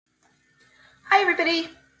Hi, everybody.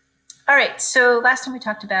 All right, so last time we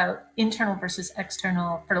talked about internal versus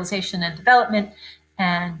external fertilization and development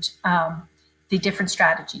and the different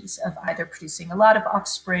strategies of either producing a lot of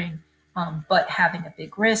offspring, but having a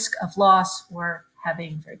big risk of loss, or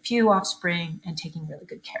having very few offspring and taking really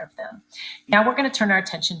good care of them. Now we're going to turn our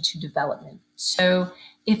attention to development. So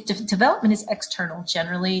if development is external,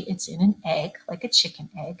 generally it's in an egg, like a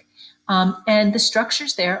chicken egg, and the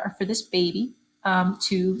structures there are for this baby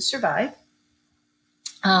to survive.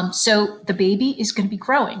 So the baby is going to be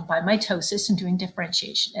growing by mitosis and doing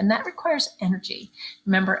differentiation, and that requires energy.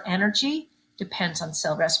 Remember, energy depends on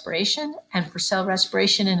cell respiration, and for cell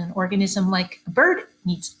respiration in an organism like a bird, it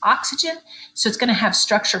needs oxygen. So it's going to have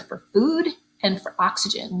structure for food and for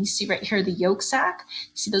oxygen. You see right here the yolk sac.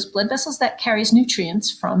 You see those blood vessels that carries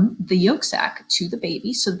nutrients from the yolk sac to the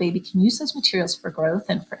baby, so the baby can use those materials for growth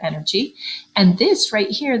and for energy. And this right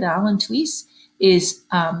here, the allantois, is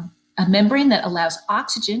a membrane that allows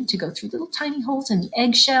oxygen to go through little tiny holes in the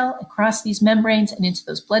eggshell across these membranes and into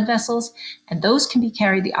those blood vessels. And those can be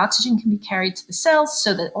carried, the oxygen can be carried to the cells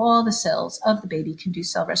so that all the cells of the baby can do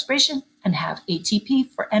cell respiration and have ATP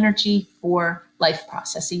for energy for life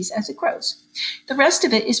processes as it grows. The rest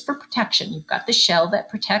of it is for protection. You've got the shell that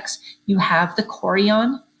protects. You have the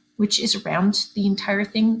chorion, which is around the entire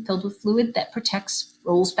thing filled with fluid that protects,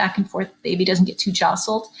 rolls back and forth, the baby doesn't get too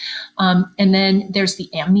jostled. And then there's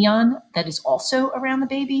the amnion that is also around the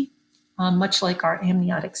baby, much like our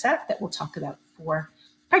amniotic sac that we'll talk about for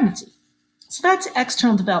pregnancy. So that's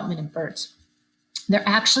external development in birds. There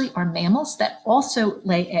actually are mammals that also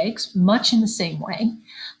lay eggs much in the same way.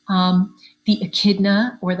 The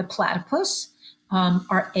echidna or the platypus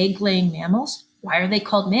are egg-laying mammals. Why are they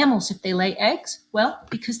called mammals if they lay eggs? Well,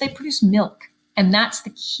 because they produce milk. And that's the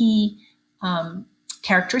key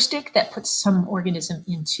characteristic that puts some organism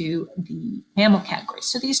into the mammal category.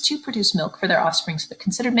 So these two produce milk for their offspring, so they're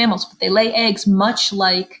considered mammals, but they lay eggs much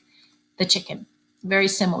like the chicken. Very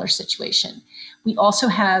similar situation. We also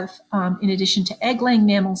have, in addition to egg-laying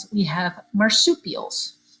mammals, we have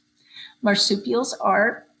marsupials. Marsupials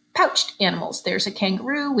are pouched animals. There's a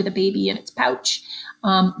kangaroo with a baby in its pouch.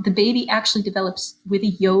 The baby actually develops with a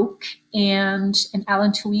yolk and an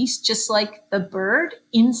allantois, just like the bird,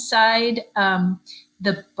 inside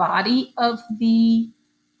the body of the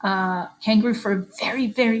kangaroo for a very,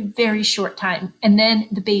 very, very short time. And then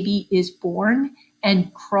the baby is born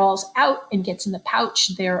and crawls out and gets in the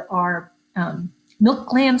pouch. There are milk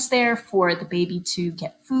glands there for the baby to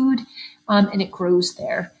get food, and it grows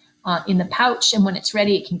there in the pouch. And when it's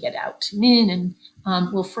ready, it can get out and in,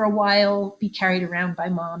 and will for a while be carried around by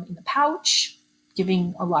mom in the pouch,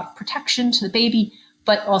 giving a lot of protection to the baby,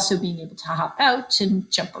 but also being able to hop out and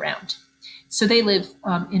jump around. So they live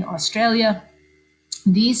in Australia.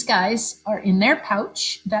 These guys are in their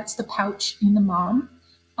pouch. That's the pouch in the mom.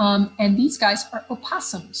 And these guys are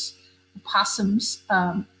opossums. Opossums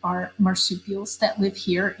are marsupials that live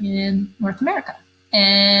here in North America.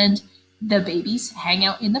 And the babies hang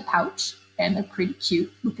out in the pouch, and they're pretty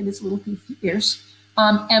cute. Look at his little goofy ears.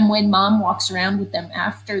 And when mom walks around with them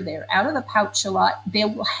after they're out of the pouch a lot, they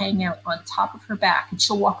will hang out on top of her back, and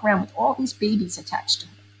she'll walk around with all these babies attached to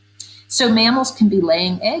her. So mammals can be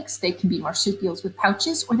laying eggs. They can be marsupials with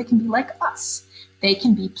pouches, or they can be like us. They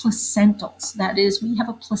can be placentals. That is, we have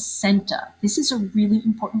a placenta. This is a really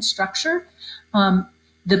important structure.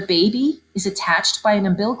 The baby is attached by an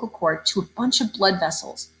umbilical cord to a bunch of blood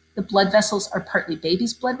vessels. The blood vessels are partly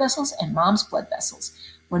baby's blood vessels and mom's blood vessels.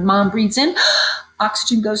 When mom breathes in,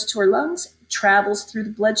 oxygen goes to her lungs, travels through the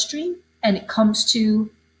bloodstream, and it comes to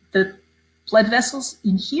the blood vessels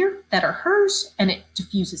in here that are hers, and it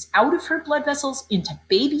diffuses out of her blood vessels into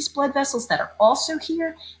baby's blood vessels that are also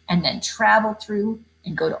here, and then travel through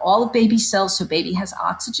and go to all of baby's cells, so baby has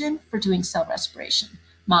oxygen for doing cell respiration.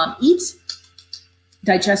 Mom eats,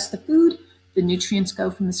 digests the food, the nutrients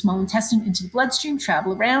go from the small intestine into the bloodstream,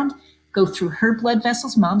 travel around, go through her blood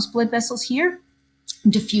vessels, mom's blood vessels here,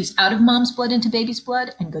 diffuse out of mom's blood into baby's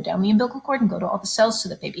blood, and go down the umbilical cord and go to all the cells so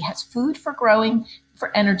that baby has food for growing,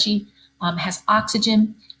 for energy, has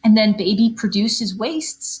oxygen, and then baby produces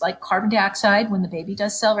wastes like carbon dioxide when the baby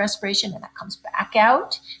does cell respiration, and that comes back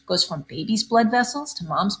out, goes from baby's blood vessels to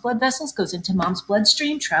mom's blood vessels, goes into mom's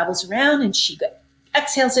bloodstream, travels around, and she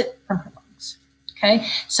exhales it from her lungs. Okay,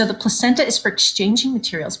 so the placenta is for exchanging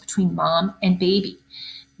materials between mom and baby.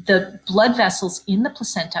 The blood vessels in the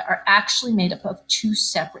placenta are actually made up of two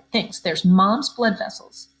separate things. There's mom's blood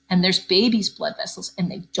vessels and there's baby's blood vessels,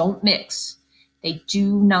 and they don't mix. They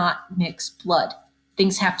do not mix blood.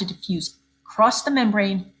 Things have to diffuse across the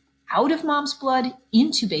membrane, out of mom's blood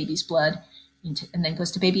into baby's blood, and then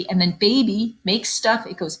goes to baby, and then baby makes stuff.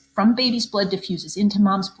 It goes from baby's blood, diffuses into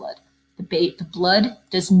mom's blood. The blood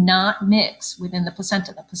does not mix within the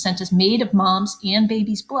placenta. The placenta is made of mom's and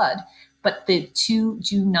baby's blood, but the two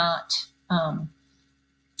do not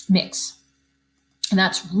mix. And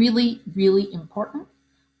that's really, really important.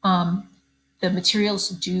 The materials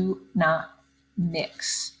do not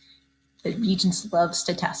mix. The Regents loves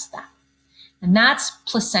to test that. And that's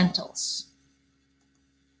placentals.